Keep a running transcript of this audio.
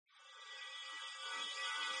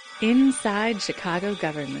Inside Chicago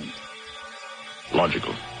Government.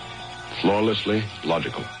 Logical. Flawlessly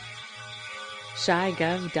logical.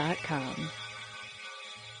 ChiGov.com.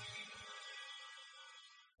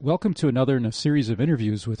 Welcome to another in a series of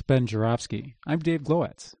interviews with Ben Joravsky. I'm Dave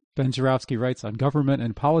Glowacz. Ben Joravsky writes on government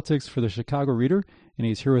and politics for the Chicago Reader, and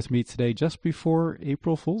he's here with me today just before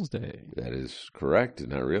April Fool's Day. That is correct. Did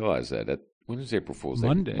not realize that. When is April Fool's Day?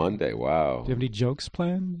 Monday. Monday, wow. Do you have any jokes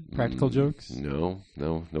planned? Practical jokes? No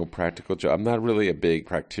practical jokes. I'm not really a big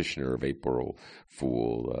practitioner of April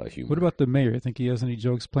Fool humor. What about the mayor? I think he has any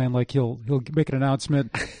jokes planned? Like he'll make an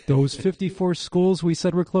announcement, those 54 schools we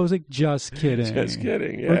said we're closing? Just kidding. Just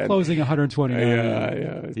kidding, yeah. We're closing 129.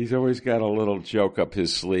 Yeah. He's always got a little joke up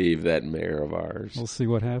his sleeve, that mayor of ours. We'll see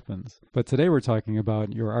what happens. But today we're talking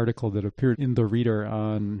about your article that appeared in The Reader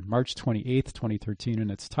on March 28th, 2013,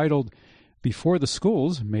 and it's titled, Before the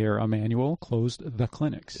Schools, Mayor Emanuel Closed the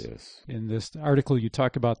Clinics. Yes. In this article, you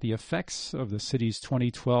talk about the effects of the city's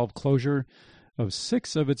 2012 closure of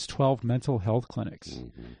 6 of its 12 mental health clinics.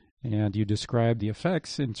 Mm-hmm. And you describe the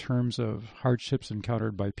effects in terms of hardships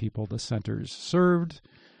encountered by people the centers served,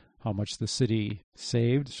 how much the city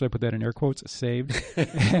saved, should I put that in air quotes, saved,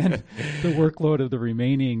 and the workload of the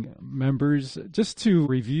remaining members. Just to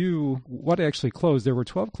review what actually closed, there were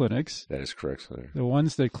 12 clinics. That is correct, sir. The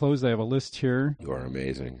ones that closed, I have a list here. You are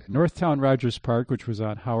amazing. Northtown Rogers Park, which was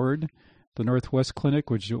on Howard. The Northwest Clinic,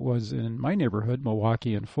 which was in my neighborhood,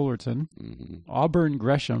 Milwaukee and Fullerton. Mm-hmm. Auburn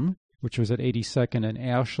Gresham, which was at 82nd and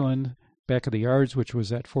Ashland. Back of the Yards, which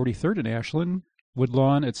was at 43rd and Ashland.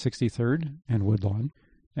 Woodlawn at 63rd and Woodlawn.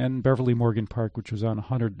 And Beverly Morgan Park, which was on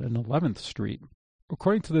 111th Street.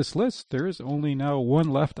 According to this list, there is only now one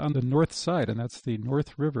left on the north side, and that's the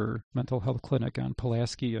North River Mental Health Clinic on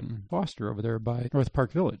Pulaski and Foster over there by North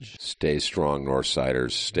Park Village. Stay strong,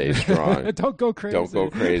 Northsiders. Stay strong. Don't go crazy. Don't go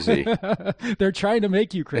crazy. They're trying to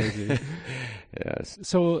make you crazy. Yes.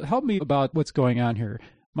 So help me about what's going on here.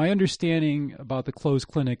 My understanding about the closed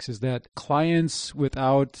clinics is that clients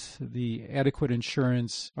without the adequate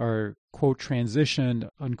insurance are, quote, transitioned,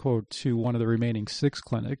 unquote, to one of the remaining 6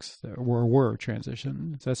 clinics that were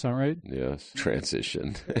transitioned. Does that sound right? Yes.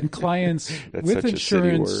 Transition. And clients That's with such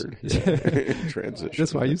insurance. A city word. Transition.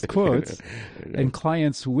 That's why I used quotes. And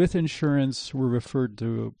clients with insurance were referred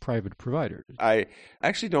to private providers. I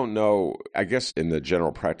actually don't know. I guess in the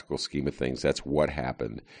general practical scheme of things, that's what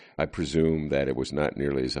happened. I presume that it was not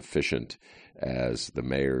nearly as efficient as the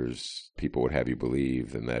mayor's people would have you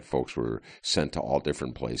believe, and that folks were sent to all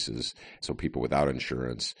different places. So people without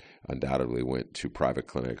insurance undoubtedly went to private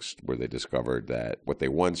clinics where they discovered that what they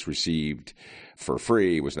once received for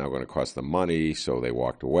free was now going to cost them money, so they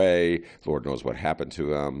walked away. Lord knows what happened to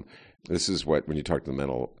them. This is what, when you talk to the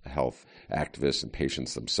mental health activists and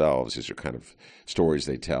patients themselves, these are kind of stories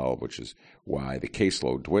they tell, which is why the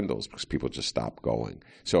caseload dwindles, because people just stop going.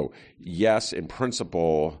 So, yes, in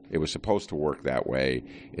principle, it was supposed to work that way.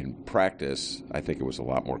 In practice, I think it was a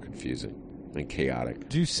lot more confusing and chaotic.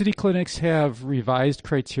 Do city clinics have revised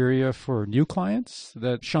criteria for new clients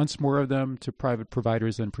that shunts more of them to private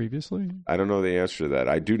providers than previously? I don't know the answer to that.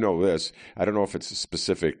 I do know this. I don't know if it's a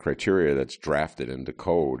specific criteria that's drafted into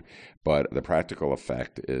code, but the practical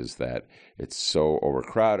effect is that it's so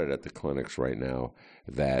overcrowded at the clinics right now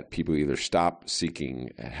that people either stop seeking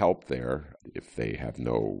help there. If they have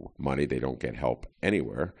no money, they don't get help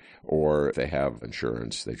anywhere. Or if they have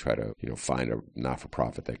insurance, they try to find a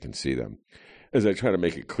not-for-profit that can see them. As I try to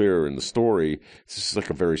make it clear in the story, this is like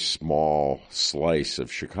a very small slice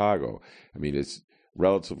of Chicago. I mean, it's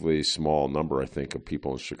relatively small number, I think, of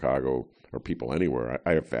people in Chicago or people anywhere.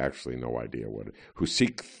 I have actually no idea who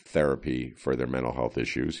seek therapy for their mental health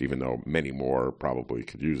issues, even though many more probably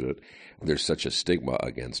could use it. There's such a stigma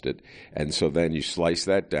against it. And so then you slice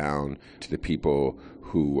that down to the people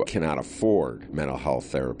who cannot afford mental health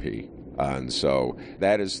therapy. And so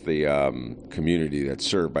that is the community that's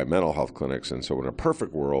served by mental health clinics. And so in a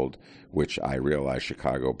perfect world, which I realize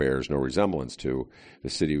Chicago bears no resemblance to, the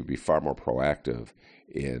city would be far more proactive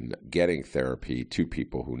in getting therapy to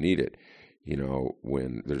people who need it.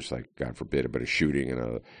 When there's, like, God forbid, a bit of shooting in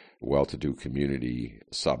a well-to-do community,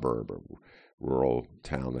 suburb, or rural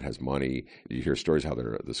town that has money, you hear stories how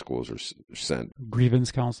the schools are sent.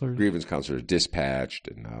 Grievance counselors dispatched,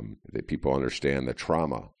 and people understand the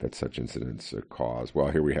trauma that such incidents cause. Well,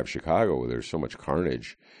 here we have Chicago, where there's so much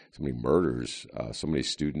carnage, so many murders, so many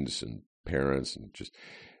students and parents and just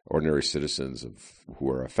ordinary citizens who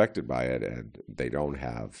are affected by it, and they don't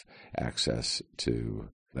have access to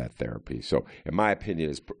that therapy. So, in my opinion,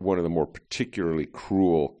 it's one of the more particularly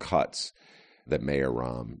cruel cuts that Mayor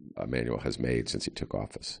Rahm Emanuel has made since he took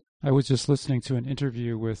office. I was just listening to an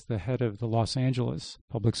interview with the head of the Los Angeles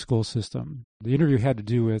public school system. The interview had to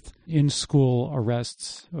do with in-school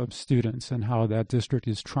arrests of students and how that district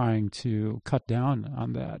is trying to cut down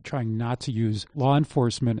on that, trying not to use law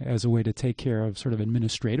enforcement as a way to take care of sort of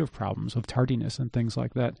administrative problems of tardiness and things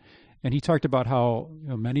like that. And he talked about how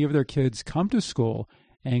many of their kids come to school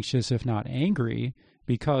anxious, if not angry,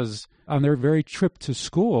 because on their very trip to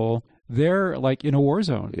school, they're like in a war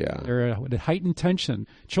zone. Yeah. They're at heightened tension.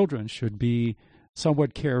 Children should be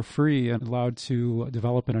somewhat carefree and allowed to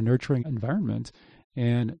develop in a nurturing environment.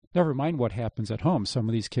 And never mind what happens at home. Some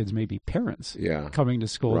of these kids may be parents coming to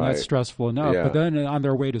school, and that's stressful enough. Yeah. But then on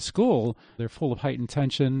their way to school, they're full of heightened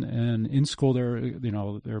tension, and in school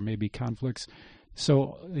there may be conflicts.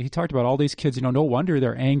 So he talked about all these kids, no wonder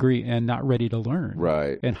they're angry and not ready to learn.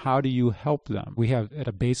 Right. And how do you help them? We have at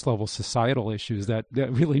a base level societal issues that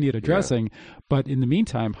really need addressing. But in the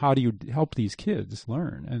meantime, how do you help these kids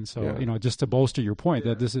learn? And so, just to bolster your point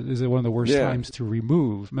that this is one of the worst times to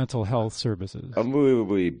remove mental health services.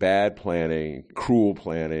 Unbelievably bad planning, cruel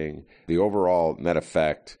planning, the overall net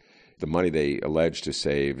effect. The money they allege to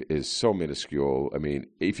save is so minuscule. I mean,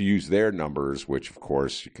 if you use their numbers, which of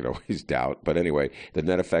course you can always doubt, but anyway, the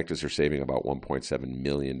net effect is they're saving about $1.7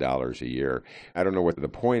 million a year. I don't know what the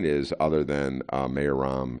point is other than Mayor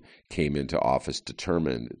Rahm came into office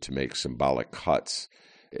determined to make symbolic cuts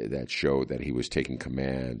that showed that he was taking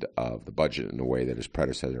command of the budget in a way that his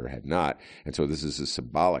predecessor had not. And so this is a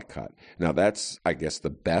symbolic cut. Now, that's, I guess, the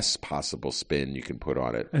best possible spin you can put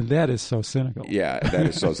on it. And that is so cynical. Yeah, that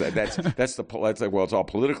is so that's like, well, it's all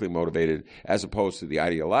politically motivated as opposed to the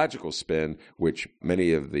ideological spin, which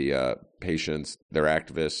many of the patients, they're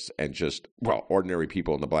activists, and just, ordinary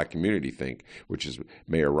people in the black community think, which is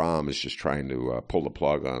Mayor Rahm is just trying to pull the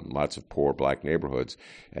plug on lots of poor black neighborhoods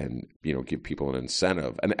and, give people an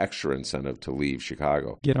incentive, an extra incentive to leave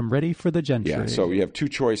Chicago. Get them ready for the gentry. Yeah, so you have two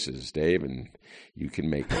choices, Dave, and you can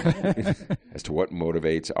make them as to what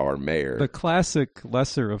motivates our mayor. The classic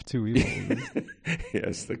lesser of two evils.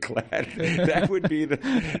 Yes, that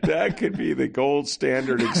could be the gold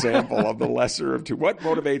standard example of the lesser of two. What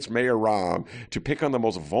motivates Mayor Rahm to pick on the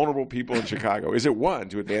most vulnerable people in Chicago? Is it one,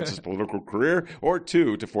 to advance his political career, or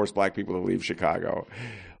two, to force black people to leave Chicago?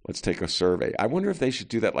 Let's take a survey. I wonder if they should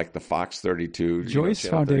do that like the Fox 32. Joyce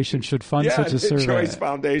Foundation should fund such a survey. Joyce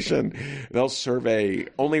Foundation. They'll survey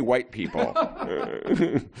only white people.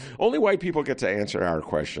 Only white people get to answer our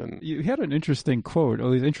question. You had an interesting quote, at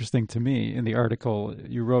least interesting to me, in the article.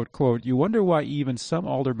 You wrote, quote, "You wonder why even some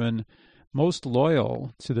aldermen most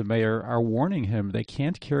loyal to the mayor are warning him they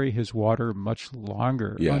can't carry his water much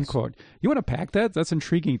longer," unquote. You want to pack that? That's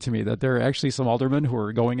intriguing to me that there are actually some aldermen who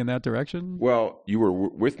are going in that direction. Well, you were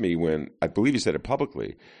with me when, I believe you said it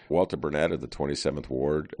publicly, Walter Burnett of the 27th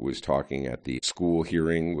Ward was talking at the school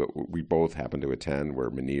hearing we both happened to attend, where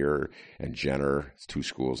Menier and Jenner, two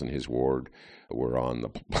schools in his ward, were on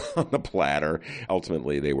the platter.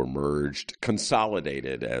 Ultimately, they were merged,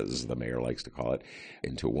 consolidated, as the mayor likes to call it,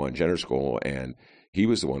 into one Jenner school. And he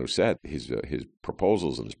was the one who said his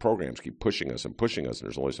proposals and his programs keep pushing us, and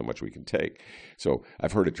there's only so much we can take. So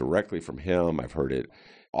I've heard it directly from him. I've heard it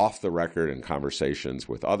off the record in conversations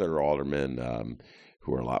with other aldermen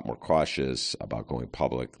who are a lot more cautious about going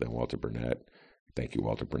public than Walter Burnett. Thank you,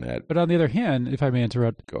 Walter Burnett. But on the other hand, if I may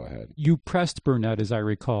interrupt. Go ahead. You pressed Burnett, as I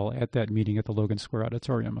recall, at that meeting at the Logan Square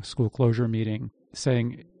Auditorium, a school closure meeting,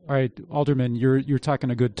 saying, all right, Alderman, you're talking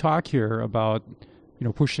a good talk here about,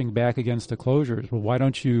 pushing back against the closures. Well, why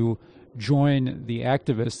don't you join the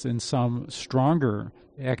activists in some stronger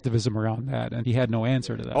activism around that? And he had no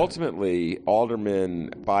answer to that. Ultimately,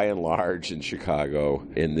 aldermen, by and large in Chicago,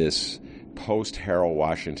 in this post-Harold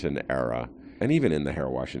Washington era, and even in the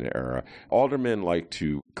Harold Washington era, aldermen like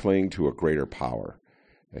to cling to a greater power.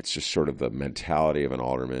 It's just sort of the mentality of an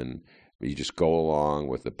alderman. You just go along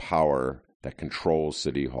with the power that controls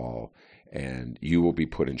City Hall, and you will be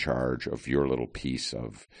put in charge of your little piece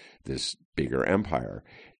of this bigger empire.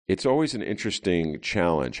 It's always an interesting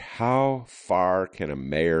challenge. How far can a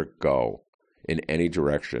mayor go in any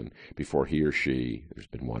direction before he or she, there's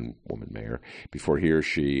been one woman mayor, before he or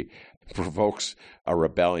she provokes a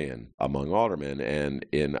rebellion among aldermen? And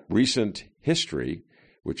in recent history,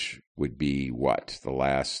 which would be the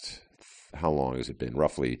last, how long has it been?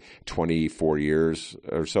 Roughly 24 years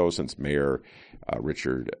or so since Mayor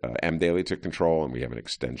Richard M. Daley took control, and we have an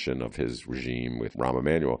extension of his regime with Rahm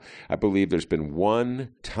Emanuel. I believe there's been one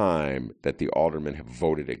time that the aldermen have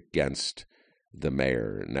voted against the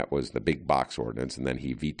mayor, and that was the big box ordinance, and then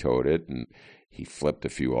he vetoed it, and he flipped a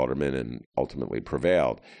few aldermen and ultimately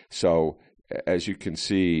prevailed. So as you can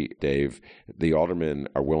see, Dave, the aldermen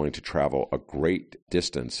are willing to travel a great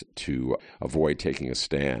distance to avoid taking a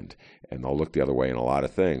stand, and they'll look the other way in a lot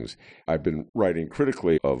of things. I've been writing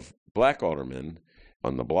critically of black aldermen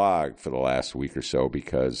on the blog for the last week or so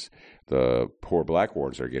because the poor black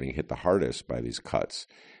wards are getting hit the hardest by these cuts.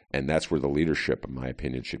 And that's where the leadership, in my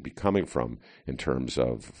opinion, should be coming from in terms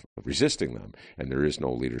of resisting them. And there is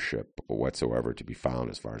no leadership whatsoever to be found,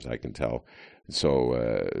 as far as I can tell.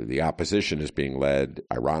 So the opposition is being led,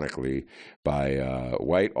 ironically, by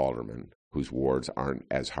white aldermen whose wards aren't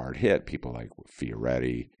as hard hit, people like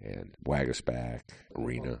Fioretti and Wagasback,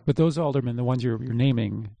 Arena. But those aldermen, the ones you're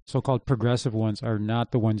naming, so-called progressive ones, are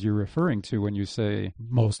not the ones you're referring to when you say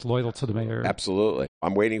most loyal to the mayor. Absolutely.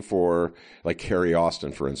 I'm waiting for, like Carrie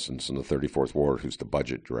Austin, for instance, in the 34th Ward, who's the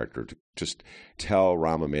budget director, to just tell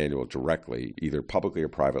Rahm Emanuel directly, either publicly or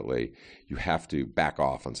privately, you have to back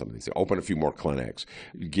off on some of these. Open a few more clinics.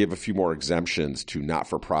 Give a few more exemptions to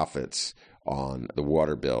not-for-profits on the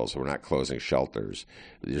water bills. We're not closing shelters.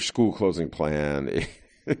 Your school closing plan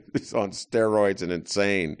is on steroids and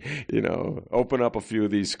insane. Open up a few of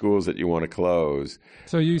these schools that you want to close.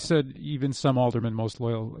 So you said even some aldermen most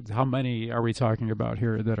loyal. How many are we talking about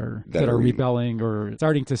here that are rebelling or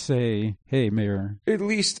starting to say, hey, Mayor? At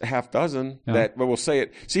least half dozen that will say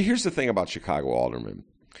it. See, here's the thing about Chicago aldermen,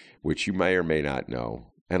 which you may or may not know.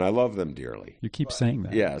 And I love them dearly. You keep saying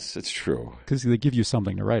that. Yes, it's true. Because they give you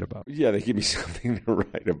something to write about. Yeah, they give me something to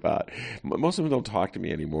write about. Most of them don't talk to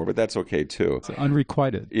me anymore, but that's okay, too. It's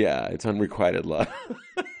unrequited. Yeah, it's unrequited love.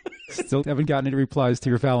 Still haven't gotten any replies to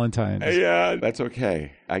your Valentine's. Yeah, that's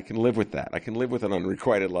okay. I can live with that. I can live with an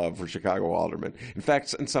unrequited love for Chicago aldermen. In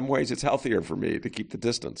fact, in some ways, it's healthier for me to keep the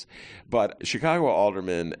distance. But Chicago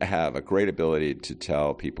aldermen have a great ability to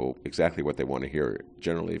tell people exactly what they want to hear,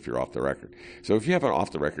 generally if you're off the record. So if you have an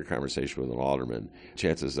off-the-record conversation with an alderman,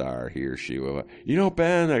 chances are he or she will,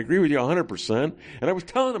 Ben, I agree with you 100%, and I was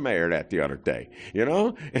telling the mayor that the other day,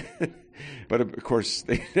 But, of course,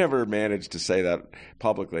 they never managed to say that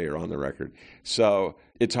publicly or on the record. So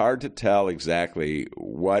it's hard to tell exactly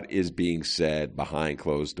what is being said behind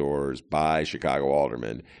closed doors by Chicago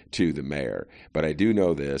aldermen to the mayor. But I do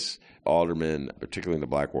know this. Aldermen, particularly in the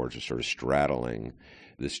black wards, are sort of straddling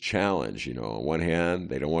this challenge. On one hand,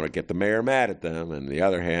 they don't want to get the mayor mad at them. And on the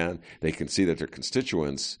other hand, they can see that their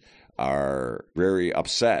constituents are very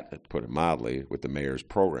upset, to put it mildly, with the mayor's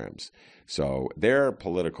programs. So their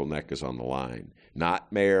political neck is on the line,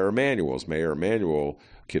 not Mayor Emanuel's. Mayor Emanuel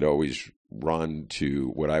could always run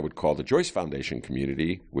to what I would call the Joyce Foundation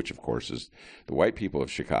community, which, of course, is the white people of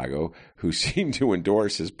Chicago, who seem to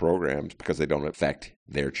endorse his programs because they don't affect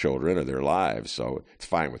their children or their lives. So it's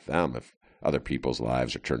fine with them if other people's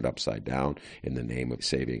lives are turned upside down in the name of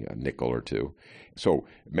saving a nickel or two. So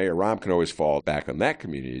Mayor Rahm can always fall back on that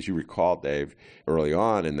community. As you recall, Dave, early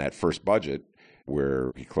on in that first budget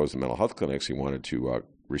where he closed the mental health clinics, he wanted to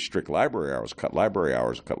restrict library hours, cut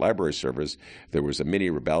library service. There was a mini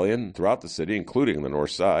rebellion throughout the city, including on the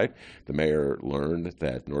north side. The mayor learned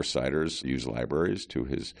that north siders use libraries to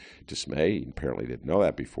his dismay. He apparently didn't know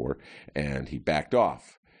that before, and he backed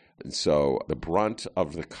off. And so the brunt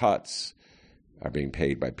of the cuts are being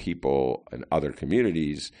paid by people in other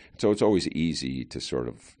communities. So it's always easy to sort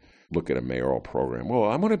of look at a mayoral program. Well,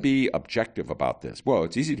 I'm going to be objective about this. Well,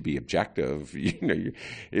 it's easy to be objective,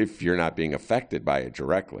 if you're not being affected by it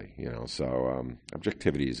directly, So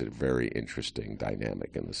objectivity is a very interesting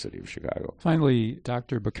dynamic in the city of Chicago. Finally,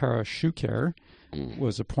 Dr. Bakara Shukar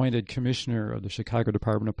was appointed commissioner of the Chicago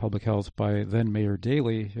Department of Public Health by then Mayor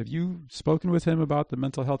Daley. Have you spoken with him about the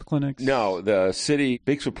mental health clinics? No, the city,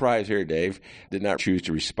 big surprise here, Dave, did not choose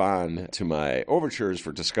to respond to my overtures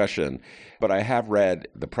for discussion, but I have read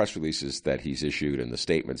the press releases that he's issued and the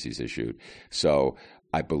statements he's issued. So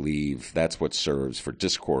I believe that's what serves for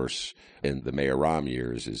discourse in the Mayor Rahm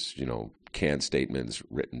years is, canned statements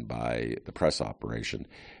written by the press operation.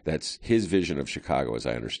 That's his vision of Chicago as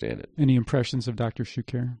I understand it. Any impressions of Dr.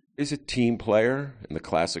 Shukar? He's a team player in the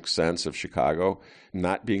classic sense of Chicago.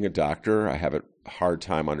 Not being a doctor, I have a hard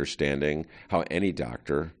time understanding how any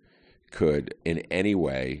doctor could in any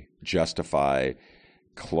way justify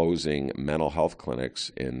closing mental health clinics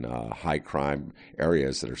in high crime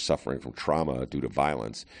areas that are suffering from trauma due to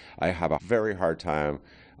violence. I have a very hard time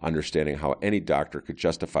understanding how any doctor could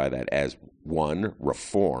justify that as, one,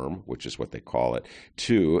 reform, which is what they call it,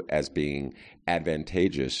 two, as being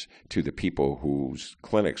advantageous to the people whose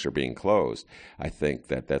clinics are being closed. I think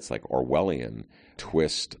that that's like Orwellian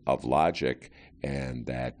twist of logic, and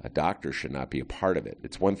that a doctor should not be a part of it.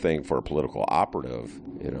 It's one thing for a political operative,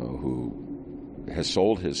 who has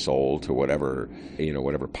sold his soul to whatever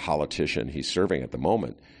politician he's serving at the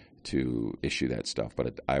moment, to issue that stuff.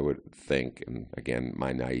 But I would think, and again,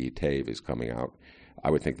 my naivete is coming out, I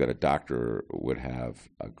would think that a doctor would have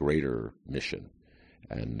a greater mission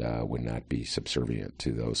and would not be subservient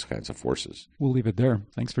to those kinds of forces. We'll leave it there.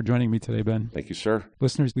 Thanks for joining me today, Ben. Thank you, sir.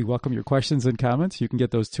 Listeners, we welcome your questions and comments. You can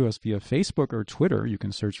get those to us via Facebook or Twitter. You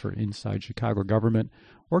can search for Inside Chicago Government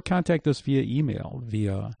or contact us via email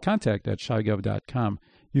via contact@chigov.com.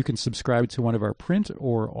 You can subscribe to one of our print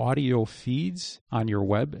or audio feeds on your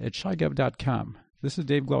web at chigov.com. This is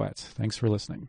Dave Glowacz. Thanks for listening.